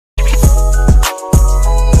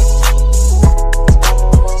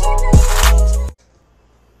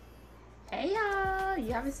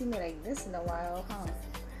seen me like this in a while, huh?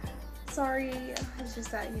 Sorry, it's just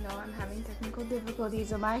that, you know, I'm having technical difficulties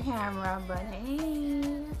with my camera, but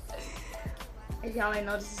hey. If y'all ain't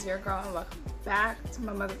know, this is your girl, and welcome back to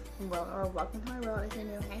my world, or welcome to my world if you're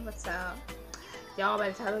new. Hey, what's up? Y'all, by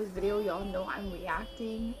the title of this video, y'all know I'm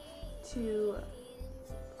reacting to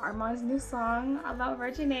Armand's new song about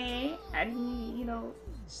Reginae, and he, you know,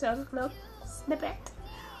 showed a little snippet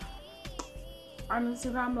on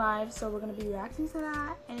Instagram Live, so we're gonna be reacting to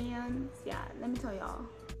that. And yeah, let me tell y'all,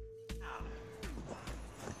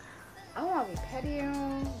 I don't want to be petty,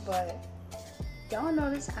 but y'all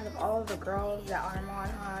notice out of all of the girls that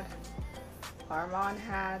Armand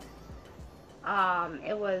had,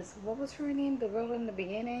 it was, what was her name? The girl in the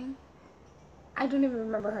beginning? I don't even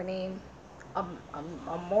remember her name.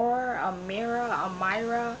 Amira,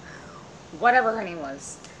 whatever her name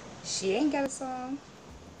was. She didn't get a song.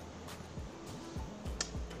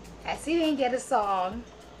 Essy didn't get a song,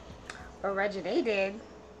 but Reginae did.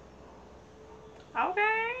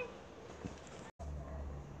 Okay.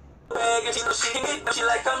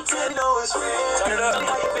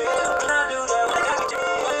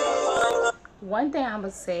 One thing I'm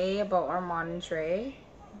gonna say about Armand and Trey,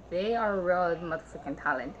 they are real motherfucking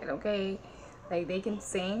talented, okay? Like, they can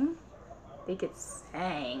sing. They could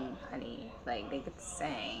sing, honey. Like, they could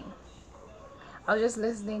sing. I was just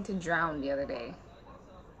listening to Drown the other day.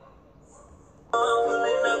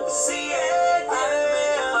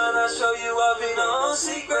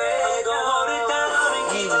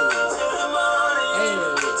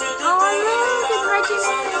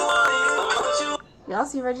 Y'all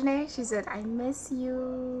see Reginae? She said, I miss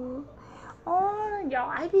you. Oh, y'all,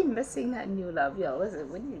 I be missing that new love. Yo, listen,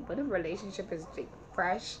 when a relationship is like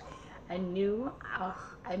fresh and new,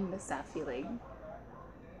 I miss that feeling.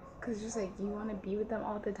 Because just like, you want to be with them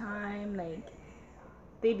all the time. Like,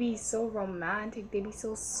 they be so romantic. They be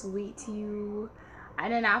so sweet to you.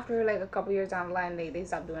 And then after like a couple years down the line, they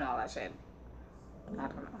stop doing all that shit. I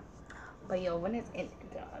don't know. But yo, when it's in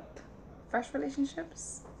the fresh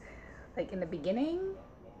relationships, like in the beginning,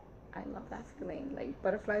 I love that feeling. Like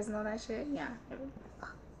butterflies and all that shit. Yeah.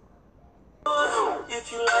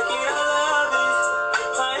 If you like it, I love it.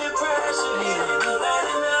 Apply the pressure, let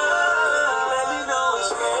me know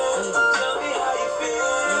it's real. Tell me how you feel.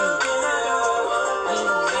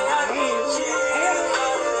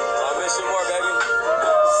 I miss you more, baby.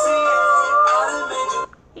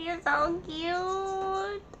 You're so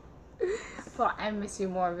cute. Well, I miss you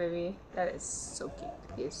more, baby. That is so cute.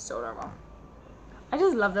 He is so normal. I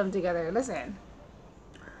just love them together. Listen,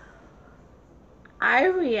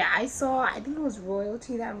 I saw, I think it was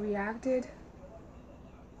Royalty that reacted,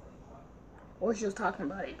 or she was talking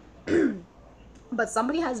about it. But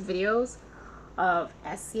somebody has videos of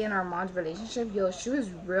Essy and Armand's relationship. Yo, she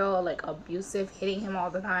was real like abusive, hitting him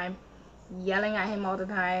all the time, yelling at him all the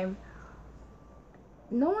time.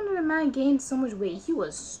 No wonder the man gained so much weight. He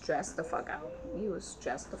was stressed the fuck out. He was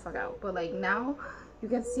stressed the fuck out. But like now, you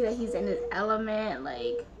can see that he's in his element.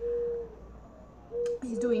 Like,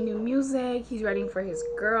 he's doing new music. He's writing for his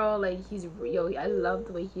girl. Like, yo, I love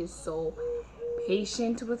the way he is so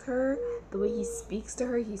patient with her. The way he speaks to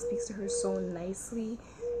her so nicely,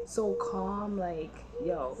 so calm. Like,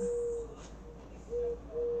 yo,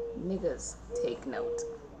 niggas, take note.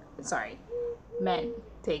 Sorry, men,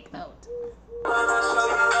 take note.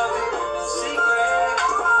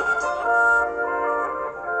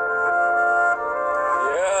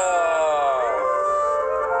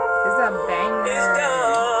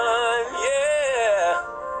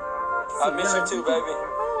 I miss you too, baby.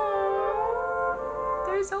 Aww,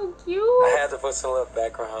 they're so cute. I had to put some little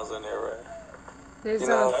backgrounds in there, right? They're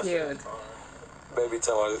so cute. Baby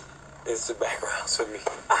told me it's the backgrounds for me.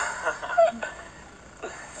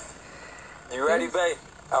 You ready, babe?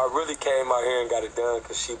 I really came out here and got it done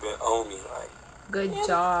because she been on me. Like, good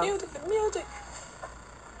job. Music.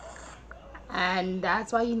 And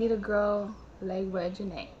that's why you need a girl like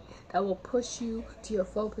Reginae that will push you to your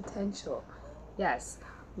full potential. Yes.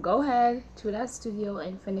 Go ahead to that studio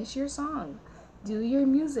and finish your song. Do your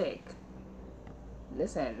music.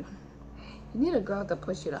 Listen, you need a girl to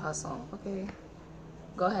push you to hustle, okay?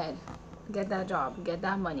 Go ahead. Get that job. Get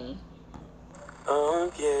that money. Yeah.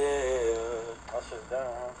 That shit's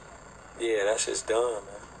done, huh? Yeah, that shit's done,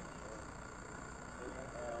 man.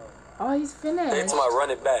 Oh, he's finished. It's my run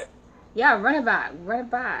it back. Yeah, run it back. Run it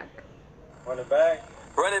back. Run it back?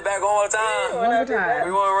 Run it back one more time. One more time.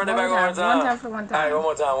 We want to run it back one more time. One time for one time. All right, one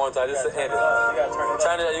more time. Just to end it. You gotta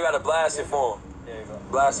turn it up. You gotta blast it for him. There you go.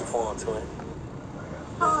 Blast it for him, twin.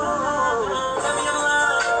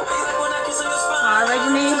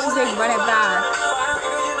 Reginae, she said run it back.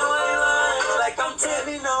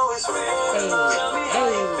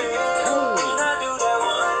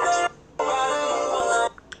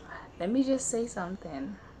 Let me just say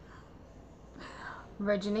something.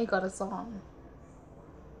 Reginae got a song.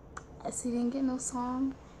 Essy didn't get no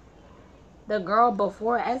song. The girl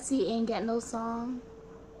before Essy ain't get no song.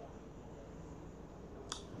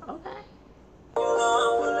 Okay.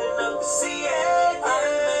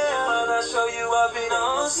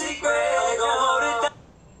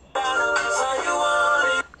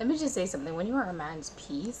 Let me just say something. When you are a man's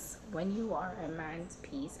peace, and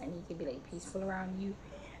he can be like peaceful around you,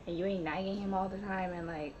 and you ain't nagging him all the time, and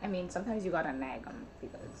like, I mean, sometimes you gotta nag him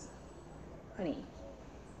because, honey,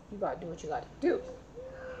 you gotta do what you gotta do.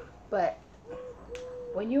 But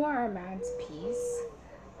when you are a man's peace,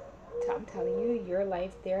 I'm telling you, your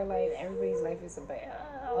life, their life, everybody's life is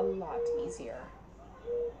a lot easier.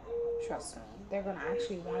 Trust me, they're gonna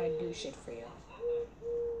actually want to do shit for you.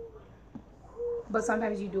 But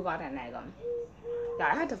sometimes you do gotta nag them. Yeah,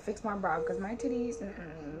 I had to fix my bra because my titties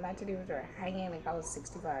were hanging like I was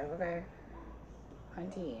 65. Okay,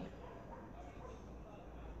 auntie.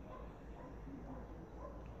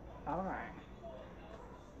 All right.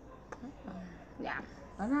 Yeah.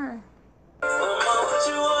 Okay.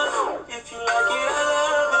 If you like it, I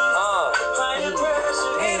love it.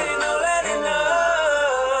 It ain't no letting up.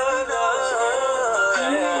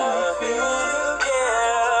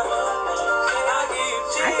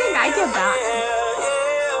 I think I get that.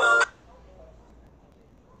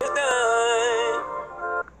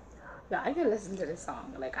 Yeah, I could listen to this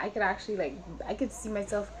song. Like, I could actually, like, I could see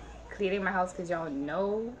myself cleaning my house because y'all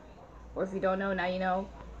know, or if you don't know, now you know.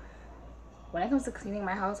 When it comes to cleaning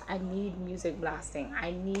my house, I need music blasting.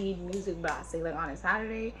 Like on a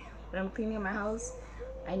Saturday, when I'm cleaning my house,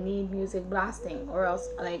 I need music blasting, or else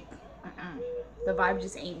like the vibe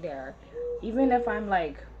just ain't there. Even if I'm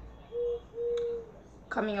like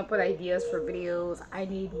coming up with ideas for videos, I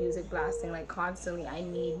need music blasting like constantly. I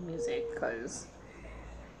need music because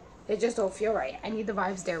it just don't feel right. I need the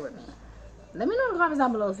vibes there with me. Let me know in the comments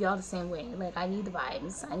down below if y'all the same way. Like, I need the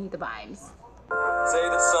vibes. I need the vibes. Say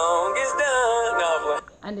the song is done. No,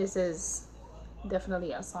 and this is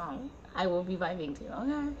definitely a song I will be vibing to.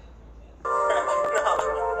 Okay.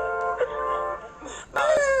 No,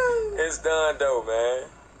 it's done though, man.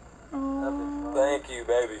 Aww. Thank you,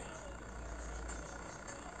 baby.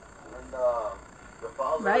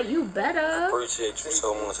 And, right, you better. I appreciate you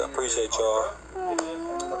so much. I appreciate y'all.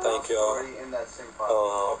 Thank y'all.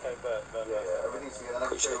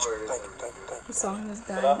 Appreciate you. Thank you. The song is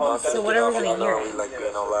done. So what are we gonna hear? I don't like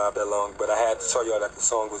being on live that long, but I had to show y'all that the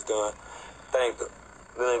song was done. Thank the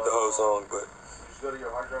whole song, but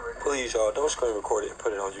please y'all don't screen record it and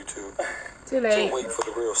put it on YouTube. Too late. Just wait for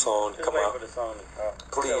the real song to come out.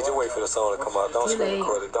 Please, just wait for the song to come out. Don't screen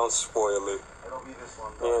record it. Don't spoil it.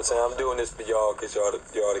 You know what I'm saying? I'm doing this for y'all because y'all the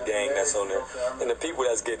gang that's on there. And the people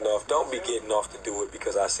that's getting off, don't be getting off to do it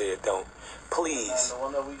because I said don't. Please.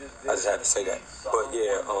 I just had to say that. But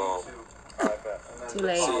yeah, too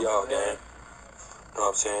late. see y'all, gang. Know what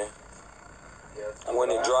I'm saying? When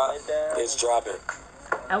it drops, it's dropping.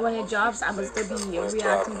 And when it drops, I'm going to be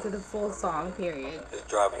reacting to the full song, period. It's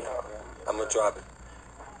dropping. I'm going to drop it.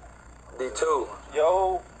 D2.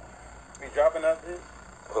 Yo, we dropping up this?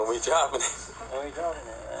 When we dropping it. When we dropping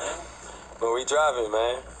it, man. When we dropping,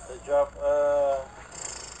 man. Let's drop,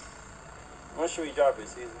 when should we drop it,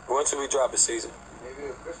 Caesar? When should we drop it, Caesar? Maybe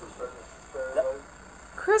a Christmas present.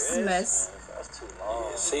 Christmas? That's too long.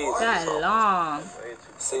 Yeah, Caesar. That long.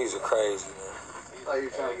 Caesar crazy, man. Oh,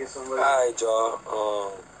 you're trying to get somebody? Alright, y'all.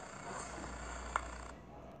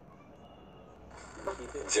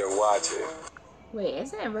 Just watch it. Wait,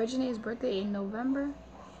 isn't Reginae's birthday in November?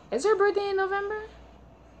 Is her birthday in November?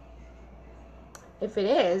 If it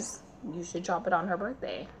is, you should drop it on her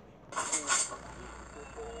birthday.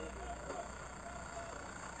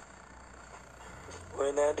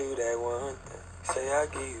 When I do that one thing, say I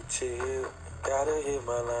give you chill. Gotta hit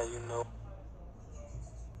my line, you know.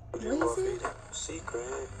 What is it?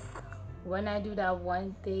 Secret. When I do that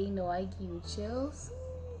one thing, no, I give you chills.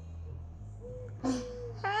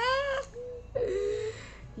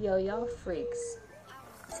 Yo, y'all freaks.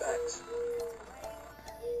 Facts.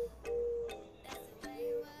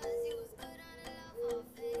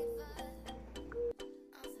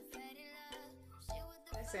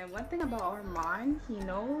 Listen, one thing about Armand, he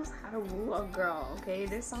knows how to woo a girl, okay?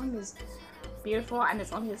 This song is beautiful and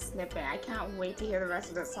it's only a snippet. I can't wait to hear the rest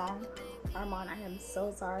of the song. Armand, I am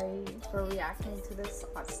so sorry for reacting to this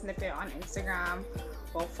snippet on Instagram.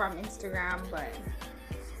 Well, from Instagram, but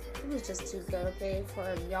it was just too good, okay?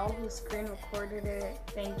 For y'all who screen recorded it,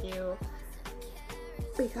 thank you.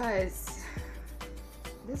 Because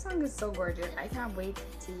this song is so gorgeous. I can't wait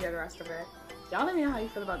to hear the rest of it. Y'all let me know how you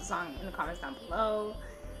feel about the song in the comments down below.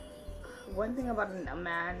 one thing about a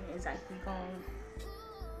man is that he gonna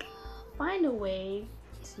find a way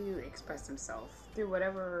to express himself through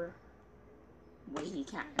whatever way he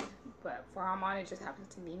can. But for Armand, it just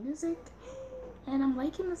happens to be music, and I'm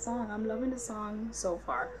liking the song. I'm loving the song so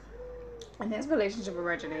far. And his relationship with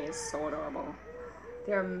Reginae is so adorable.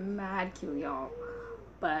 They're mad cute, y'all.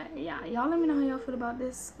 But yeah, y'all let me know how y'all feel about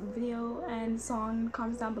this video and song in the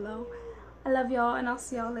comments down below. I love y'all, and I'll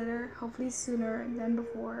see y'all later, hopefully sooner than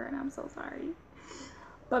before, and I'm so sorry.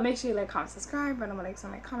 But make sure you like, comment, subscribe, run on my likes on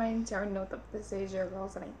my comments. You already know what this is your girl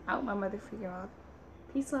setting out my mother freaking out.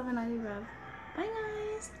 Peace, love, and Heeyyyy Rebels. Bye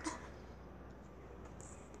guys.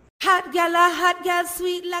 Hot gal,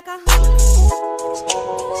 sweet like a